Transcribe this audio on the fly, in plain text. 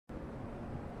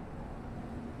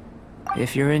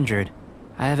If you're injured,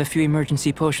 I have a few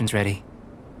emergency potions ready.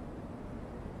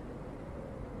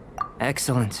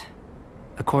 Excellent.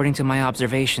 According to my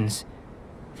observations,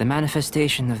 the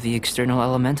manifestation of the external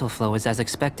elemental flow is as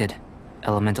expected.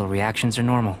 Elemental reactions are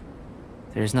normal.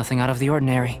 There's nothing out of the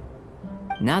ordinary.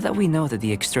 Now that we know that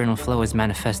the external flow is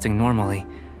manifesting normally,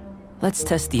 let's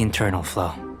test the internal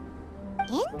flow.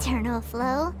 Internal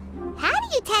flow? How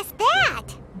do you test that?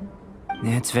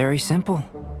 It's very simple.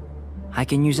 I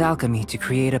can use alchemy to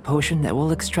create a potion that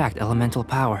will extract elemental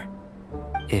power.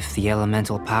 If the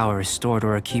elemental power is stored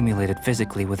or accumulated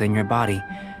physically within your body,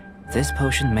 this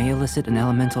potion may elicit an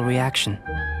elemental reaction.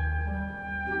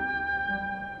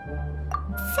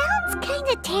 Sounds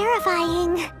kinda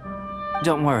terrifying.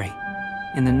 Don't worry.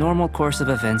 In the normal course of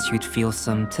events, you'd feel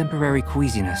some temporary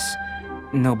queasiness.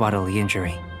 No bodily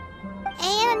injury.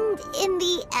 And in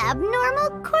the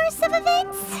abnormal course of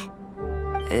events?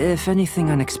 If anything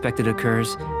unexpected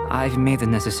occurs, I've made the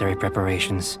necessary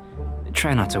preparations.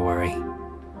 Try not to worry.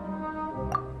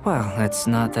 Well, it's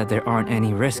not that there aren't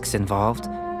any risks involved,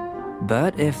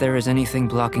 but if there is anything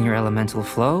blocking your elemental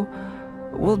flow,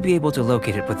 we'll be able to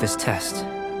locate it with this test.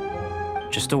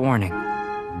 Just a warning.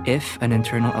 If an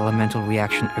internal elemental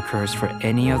reaction occurs for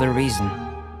any other reason,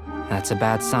 that's a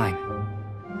bad sign.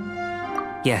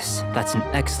 Yes, that's an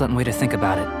excellent way to think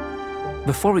about it.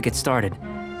 Before we get started,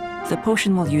 the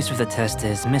potion we'll use for the test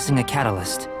is missing a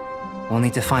catalyst. We'll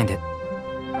need to find it.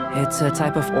 It's a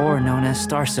type of ore known as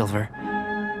star silver,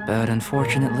 but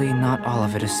unfortunately not all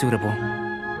of it is suitable.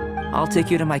 I'll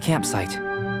take you to my campsite.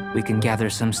 We can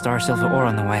gather some star silver ore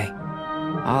on the way.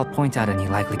 I'll point out any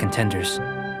likely contenders.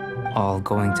 All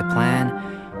going to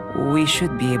plan, we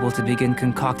should be able to begin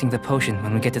concocting the potion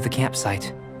when we get to the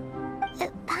campsite.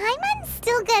 Paimon's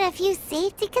still got a few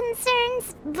safety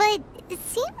concerns, but it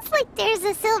seems like there's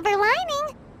a silver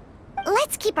lining.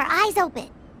 Let's keep our eyes open.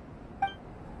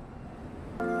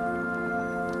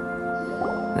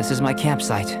 This is my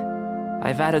campsite.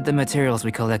 I've added the materials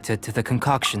we collected to the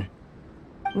concoction.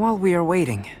 While we are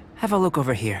waiting, have a look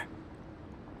over here.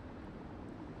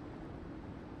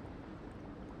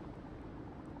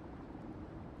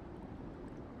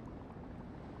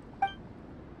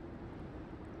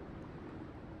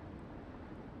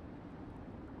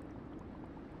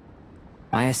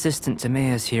 My assistant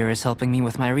Timaeus here is helping me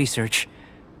with my research.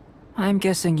 I'm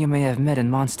guessing you may have met in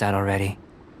Mondstadt already.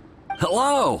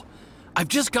 Hello! I've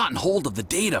just gotten hold of the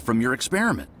data from your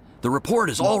experiment. The report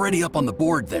is already up on the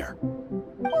board there.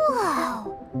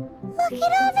 Whoa! Look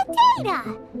at all the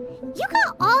data! You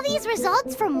got all these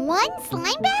results from one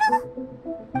slime battle?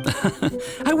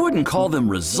 I wouldn't call them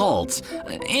results,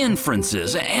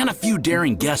 inferences, and a few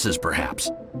daring guesses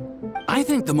perhaps. I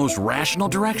think the most rational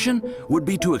direction would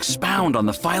be to expound on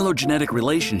the phylogenetic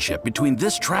relationship between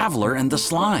this traveler and the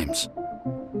slimes.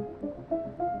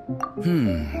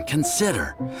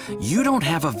 Consider. You don't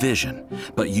have a vision,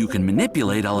 but you can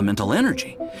manipulate elemental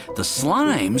energy. The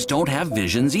slimes don't have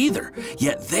visions either,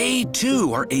 yet they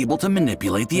too are able to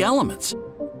manipulate the elements.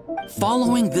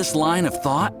 Following this line of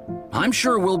thought, I'm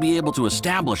sure we'll be able to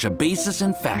establish a basis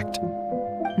in fact.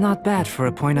 Not bad for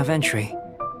a point of entry.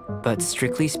 But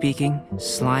strictly speaking,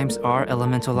 slimes are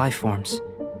elemental life forms.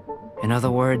 In other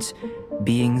words,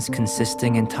 beings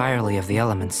consisting entirely of the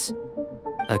elements.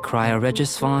 A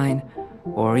cryoregis vine,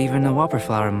 or even a whopper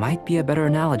flower might be a better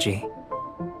analogy.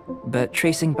 But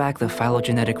tracing back the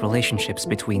phylogenetic relationships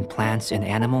between plants and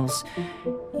animals,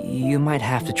 you might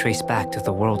have to trace back to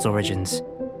the world's origins.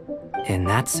 In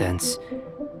that sense,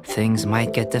 things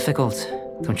might get difficult,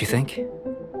 don't you think?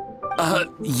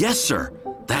 Yes, sir.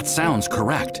 That sounds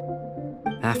correct.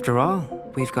 After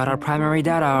all, we've got our primary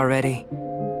data already.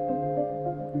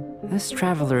 This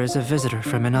traveler is a visitor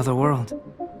from another world.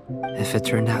 If it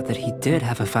turned out that he did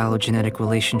have a phylogenetic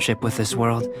relationship with this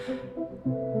world...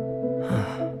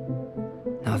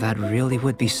 Now that really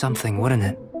would be something, wouldn't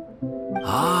it?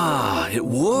 Ah, it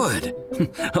would.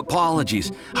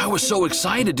 Apologies. I was so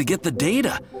excited to get the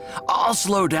data. I'll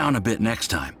slow down a bit next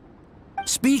time.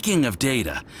 Speaking of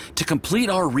data, to complete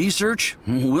our research,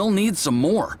 we'll need some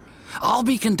more. I'll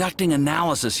be conducting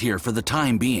analysis here for the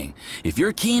time being. If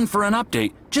you're keen for an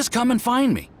update, just come and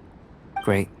find me.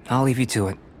 Great. I'll leave you to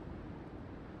it.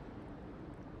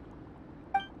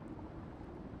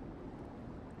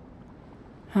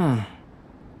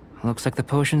 Looks like the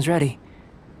potion's ready.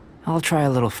 I'll try a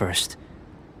little first.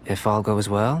 If all goes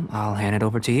well, I'll hand it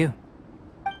over to you.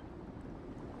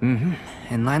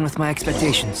 In line with my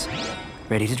expectations.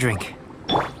 Ready to drink.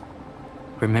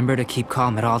 Remember to keep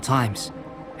calm at all times,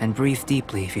 and breathe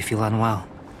deeply if you feel unwell.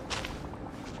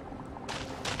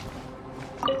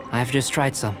 I've just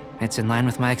tried some. It's in line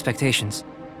with my expectations.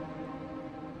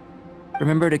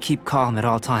 Remember to keep calm at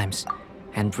all times,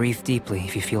 and breathe deeply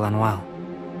if you feel unwell.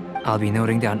 I'll be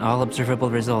noting down all observable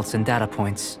results and data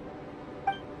points.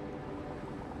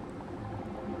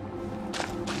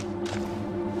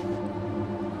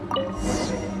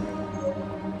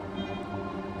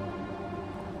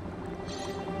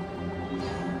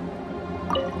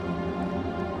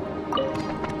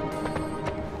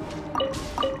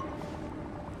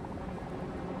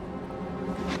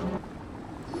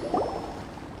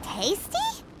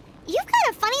 Tasty? You've got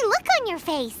a funny look on your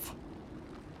face.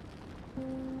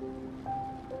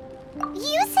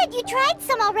 You said you tried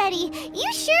some already.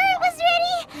 You sure it was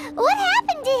ready? What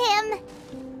happened to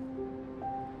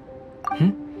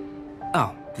him?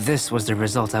 Oh, this was the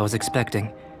result I was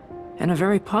expecting. And a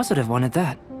very positive one at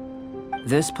that.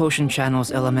 This potion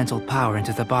channels elemental power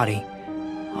into the body.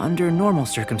 Under normal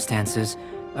circumstances,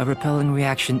 a repelling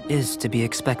reaction is to be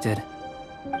expected.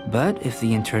 But if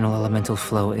the internal elemental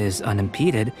flow is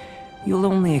unimpeded, you'll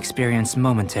only experience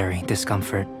momentary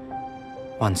discomfort.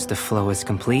 Once the flow is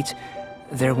complete,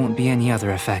 there won't be any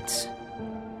other effects.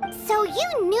 So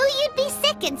you knew you'd be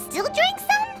sick and still drank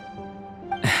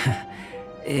some?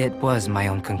 It was my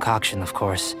own concoction, of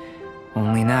course.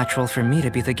 Only natural for me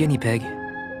to be the guinea pig.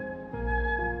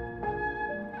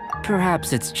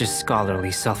 Perhaps it's just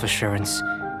scholarly self-assurance,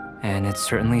 and it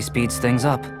certainly speeds things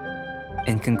up.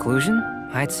 In conclusion,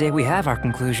 I'd say we have our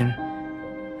conclusion.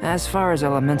 As far as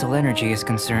elemental energy is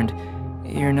concerned,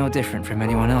 you're no different from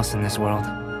anyone else in this world.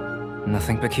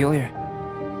 Nothing peculiar.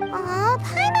 Aw,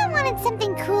 Paimon wanted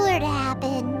something cooler to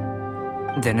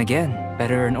happen. Then again,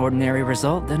 better an ordinary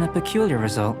result than a peculiar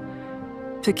result.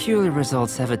 Peculiar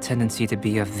results have a tendency to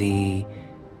be of the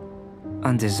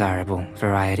undesirable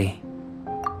variety.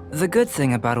 The good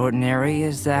thing about ordinary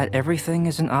is that everything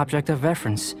is an object of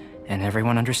reference, and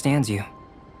everyone understands you.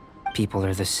 People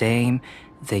are the same,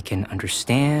 they can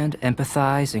understand,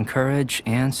 empathize, encourage,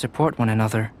 and support one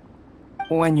another.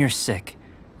 When you're sick,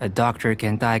 a doctor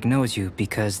can diagnose you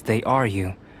because they are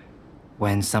you.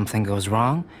 When something goes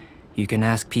wrong, you can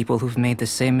ask people who've made the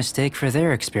same mistake for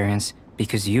their experience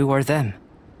because you are them.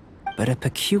 But a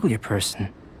peculiar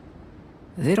person,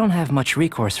 they don't have much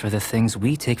recourse for the things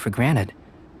we take for granted.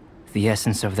 The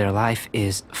essence of their life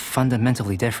is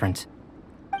fundamentally different.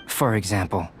 For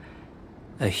example,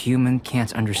 a human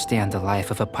can't understand the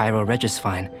life of a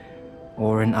pyroregisvine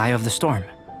or an Eye of the Storm.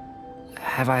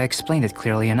 Have I explained it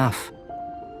clearly enough?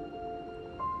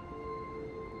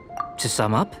 To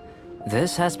sum up,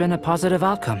 this has been a positive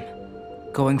outcome.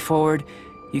 Going forward,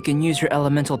 you can use your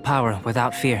elemental power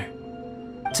without fear.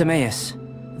 Timaeus,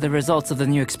 the results of the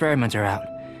new experiment are out.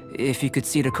 If you could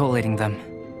see to collating them.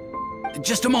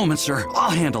 Just a moment, sir. I'll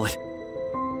handle it.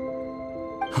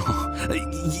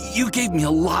 You gave me a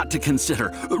lot to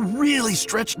consider. Really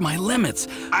stretched my limits.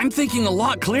 I'm thinking a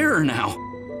lot clearer now.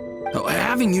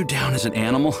 Having you down as an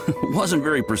animal wasn't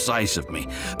very precise of me,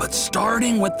 but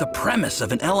starting with the premise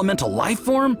of an elemental life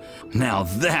form, now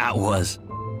that was...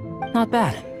 Not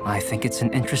bad. I think it's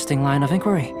an interesting line of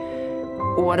inquiry.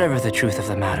 Whatever the truth of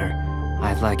the matter,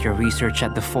 I'd like your research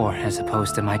at the fore as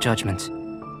opposed to my judgment.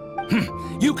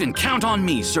 You can count on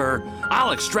me, sir.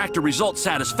 I'll extract a result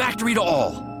satisfactory to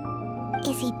all.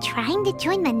 Is he trying to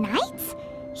join the Knights?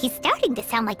 He's starting to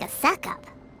sound like a suck-up.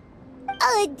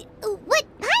 What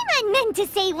Paimon meant to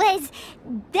say was,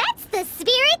 that's the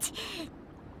spirit!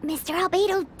 Mr.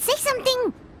 Albedo, say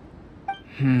something!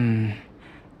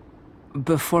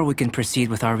 Before we can proceed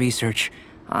with our research,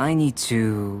 I need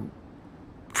to...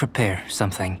 prepare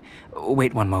something.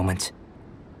 Wait one moment.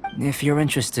 If you're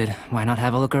interested, why not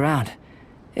have a look around?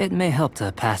 It may help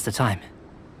to pass the time.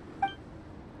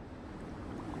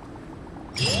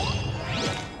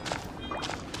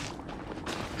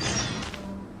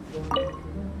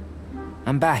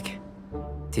 I'm back.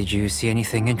 Did you see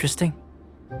anything interesting?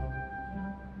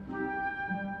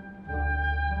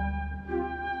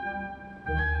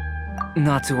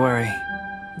 Not to worry.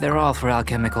 They're all for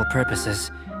alchemical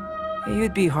purposes.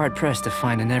 You'd be hard-pressed to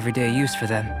find an everyday use for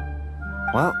them.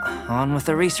 Well, on with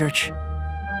the research.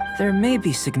 There may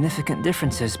be significant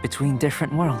differences between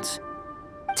different worlds.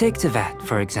 Take Teyvat,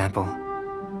 for example.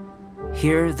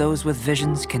 Here, those with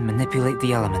visions can manipulate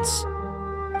the elements.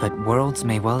 But worlds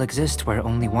may well exist where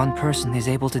only one person is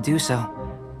able to do so.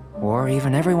 Or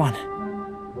even everyone.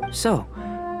 So,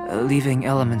 leaving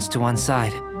elements to one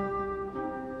side,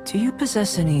 do you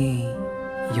possess any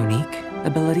unique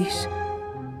abilities?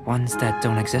 Ones that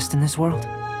don't exist in this world?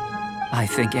 I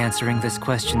think answering this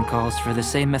question calls for the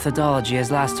same methodology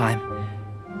as last time.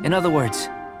 In other words,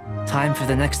 time for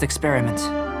the next experiment.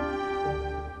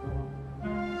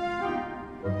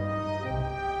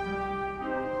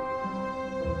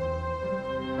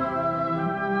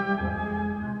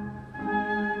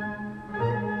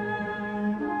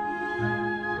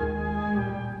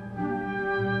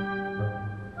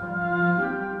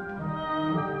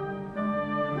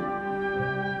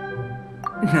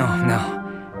 No.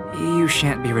 You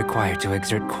shan't be required to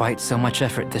exert quite so much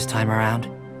effort this time around.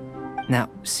 Now,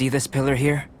 see this pillar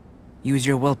here? Use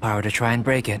your willpower to try and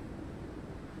break it.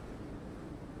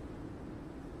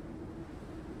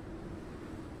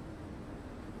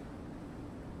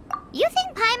 You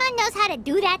think Paimon knows how to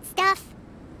do that stuff?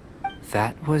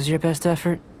 That was your best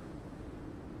effort?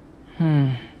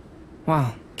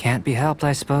 Well, can't be helped,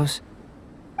 I suppose.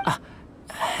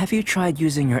 Have you tried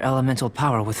using your elemental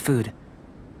power with food?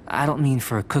 I don't mean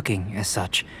for cooking, as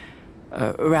such.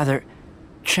 Rather,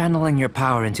 channeling your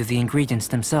power into the ingredients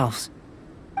themselves.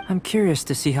 I'm curious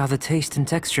to see how the taste and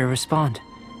texture respond.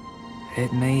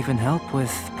 It may even help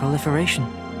with proliferation.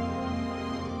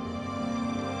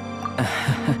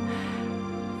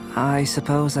 I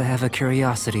suppose I have a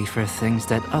curiosity for things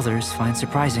that others find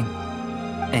surprising.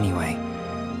 Anyway,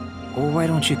 why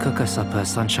don't you cook us up a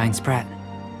Sunshine Sprat?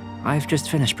 I've just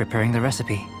finished preparing the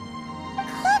recipe.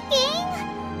 Cooking?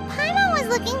 Paimon was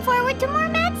looking forward to more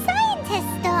mad scientist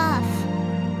stuff.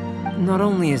 Not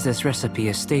only is this recipe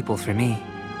a staple for me,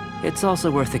 it's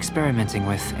also worth experimenting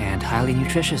with and highly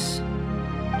nutritious.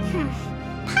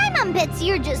 Paimon bets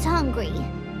you're just hungry.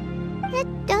 It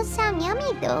does sound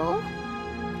yummy, though.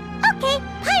 Okay,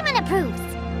 Paimon approves.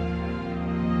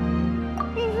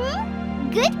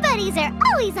 Good buddies are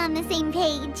always on the same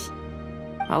page.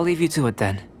 I'll leave you to it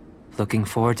then. Looking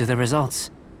forward to the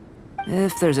results.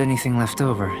 If there's anything left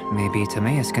over, maybe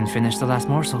Timaeus can finish the last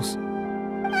morsels.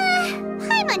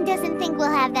 Paimon doesn't think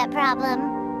we'll have that problem.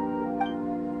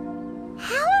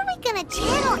 How are we gonna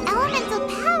channel elemental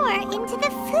power into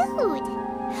the food?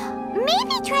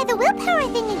 Maybe try the willpower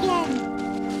thing again.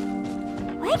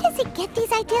 Where does it get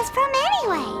these ideas from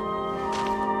anyway?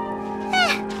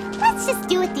 Let's just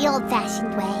do it the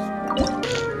old-fashioned way.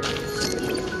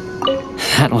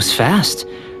 That was fast.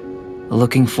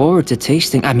 Looking forward to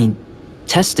testing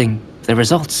the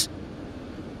results.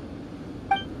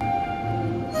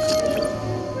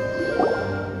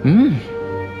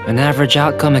 An average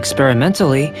outcome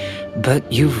experimentally,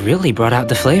 but you've really brought out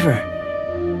the flavor.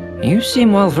 You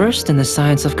seem well versed in the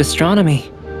science of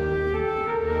gastronomy.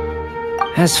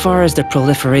 As far as the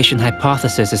proliferation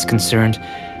hypothesis is concerned,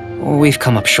 we've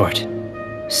come up short.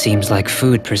 Seems like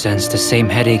food presents the same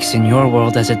headaches in your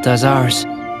world as it does ours.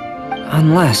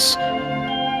 Unless...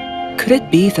 could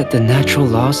it be that the natural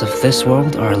laws of this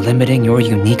world are limiting your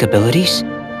unique abilities?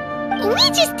 We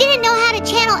just didn't know how to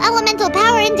channel elemental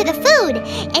power into the food.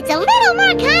 It's a little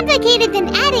more complicated than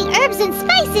adding herbs and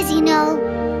spices, you know.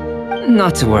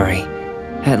 Not to worry.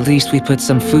 At least we put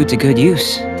some food to good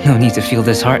use. No need to feel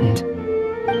disheartened.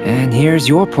 And here's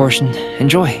your portion.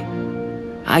 Enjoy.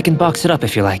 I can box it up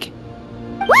if you like.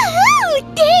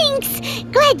 Woohoo! Thanks!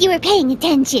 Glad you were paying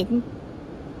attention.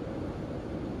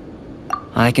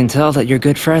 I can tell that you're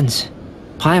good friends.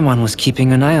 Paimon was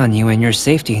keeping an eye on you and your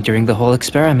safety during the whole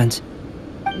experiment.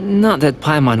 Not that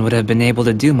Paimon would have been able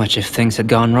to do much if things had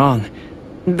gone wrong.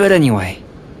 But anyway.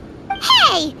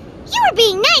 Hey! You were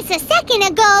being nice a second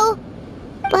ago!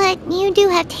 But you do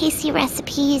have tasty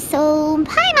recipes, so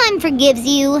Paimon forgives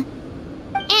you.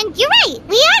 And you're right,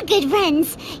 we are good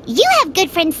friends. You have good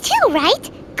friends too,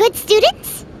 right? Good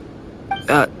students?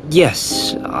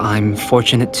 Yes. I'm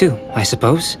fortunate too, I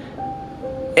suppose.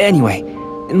 Anyway,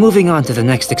 moving on to the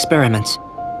next experiment.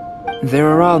 There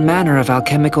are all manner of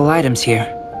alchemical items here.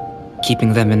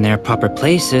 Keeping them in their proper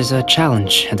place is a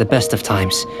challenge at the best of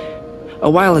times. A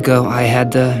while ago, I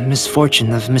had the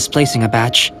misfortune of misplacing a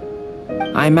batch.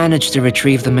 I managed to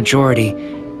retrieve the majority,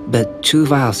 but 2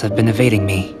 vials have been evading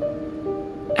me.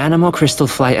 Animal crystal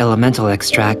fly elemental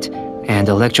extract and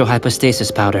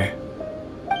electrohypostasis powder.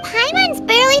 Paimon's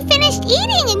barely finished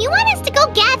eating and you want us to go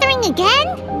gathering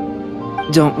again?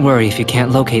 Don't worry if you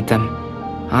can't locate them.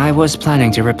 I was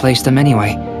planning to replace them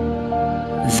anyway.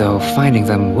 Though finding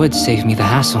them would save me the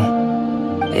hassle.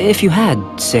 If you had,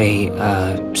 say,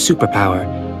 a superpower,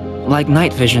 like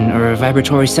night vision or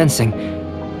vibratory sensing,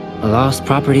 a lost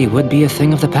property would be a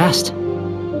thing of the past.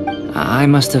 I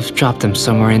must have dropped them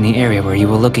somewhere in the area where you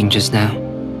were looking just now.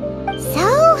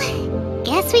 So,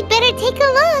 guess we'd better take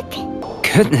a look.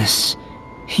 Goodness,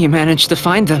 you managed to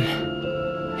find them.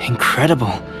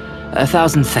 Incredible.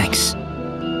 1,000 thanks.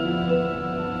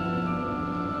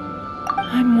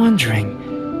 I'm wondering,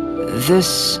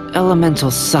 this elemental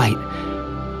sight,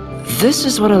 this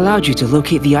is what allowed you to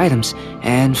locate the items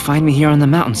and find me here on the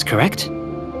mountains, correct?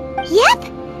 Yep.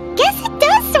 Guess it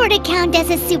does sort of count as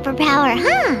a superpower,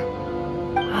 huh?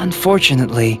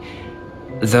 Unfortunately,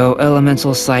 though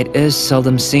elemental sight is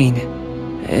seldom seen,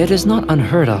 it is not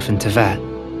unheard of in Teyvat.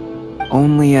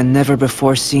 Only a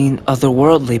never-before-seen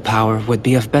otherworldly power would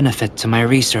be of benefit to my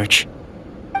research.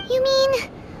 You mean,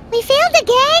 We failed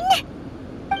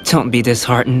again? Don't be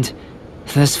disheartened.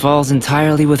 This falls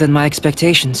entirely within my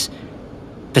expectations.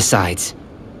 Besides,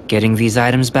 getting these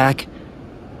items back,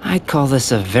 I'd call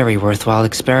this a very worthwhile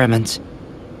experiment.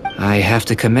 I have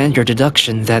to commend your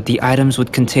deduction that the items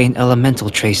would contain elemental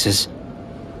traces.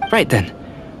 Right then.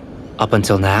 Up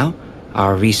until now,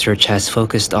 our research has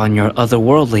focused on your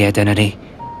otherworldly identity.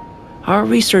 Our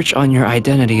research on your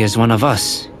identity as one of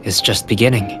us is just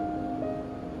beginning.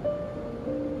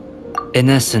 In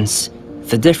essence,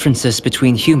 the differences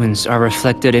between humans are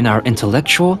reflected in our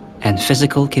intellectual and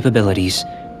physical capabilities.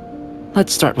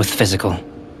 Let's start with physical.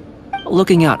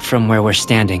 Looking out from where we're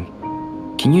standing,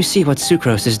 can you see what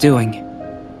Sucrose is doing?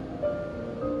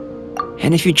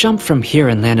 And if you jumped from here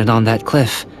and landed on that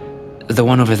cliff, the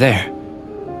one over there,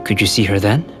 could you see her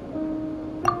then?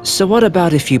 So what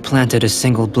about if you planted a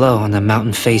single blow on the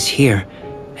mountain face here,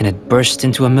 and it burst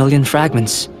into 1,000,000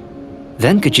 fragments?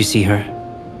 Then could you see her?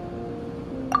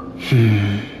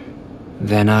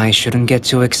 Then I shouldn't get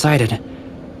too excited.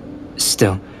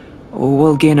 Still,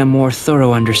 we'll gain a more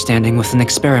thorough understanding with an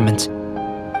experiment.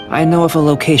 I know of a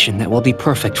location that will be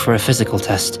perfect for a physical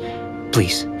test.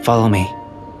 Please, follow me.